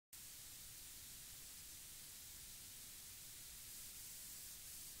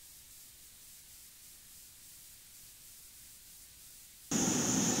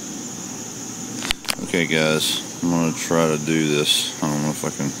Okay guys, I'm going to try to do this. I don't know if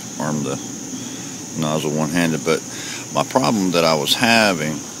I can arm the nozzle one-handed, but my problem that I was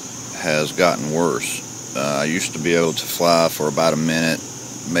having has gotten worse. I used to be able to fly for about a minute,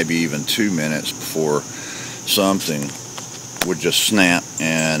 maybe even 2 minutes before something would just snap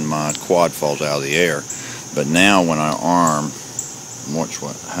and my quad falls out of the air. But now when I arm, watch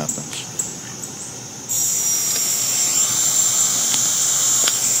what happens.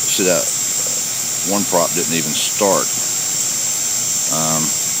 See that one prop didn't even start.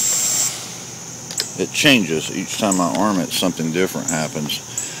 It changes each time I arm it. Something different happens.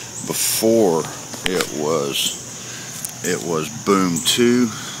 Before it was boom 2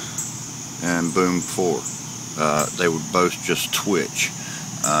 and boom 4. They would both just twitch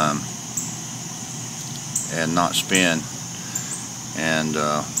and not spin, and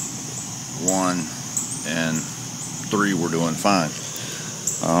 1 and 3 were doing fine.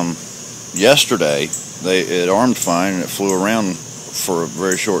 Yesterday it armed fine and it flew around for a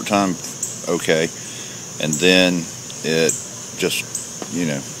very short time okay, and then it just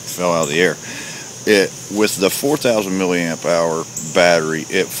fell out of the air. With the 4,000 milliamp hour battery,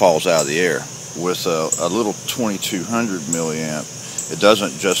 it falls out of the air. With a little 2200 milliamp, it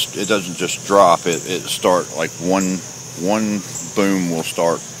doesn't just drop. It start like one boom will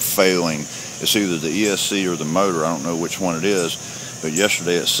start failing. It's either the ESC or the motor. I don't know which one it is, but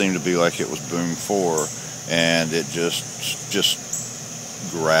yesterday it seemed to be like it was boom 4, and it just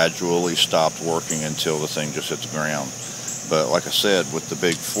gradually stopped working until the thing just hit the ground. But like I said, with the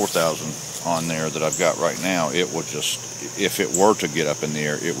big 4,000 on there that I've got right now, it would just, if it were to get up in the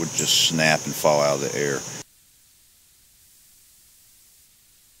air, it would just snap and fall out of the air.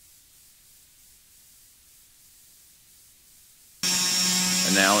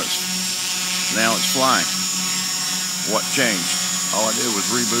 And now it's flying. What changed? All I did was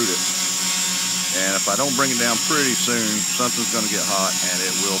reboot it. And if I don't bring it down pretty soon, something's going to get hot and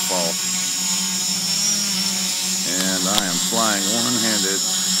it will fall. And I am flying one-handed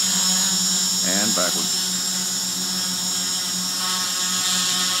and backwards.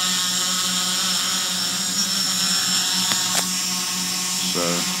 So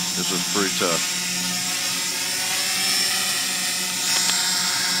this is pretty tough.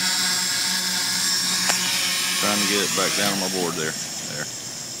 Trying to get it back down on my board there.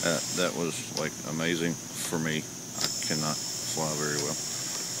 That was like amazing for me. I cannot fly very well.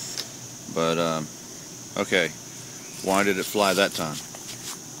 But okay, why did it fly that time?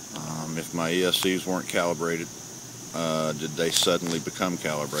 If my ESCs weren't calibrated, did they suddenly become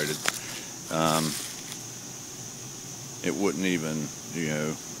calibrated? It wouldn't even,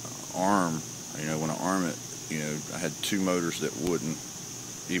 arm. When I arm it, I had 2 motors that wouldn't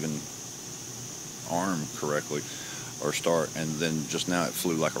even arm correctly or start, and then just now it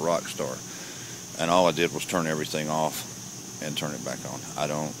flew like a rock star. And all I did was turn everything off and turn it back on. I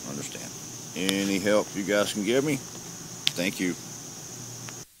don't understand. Any help you guys can give me? Thank you.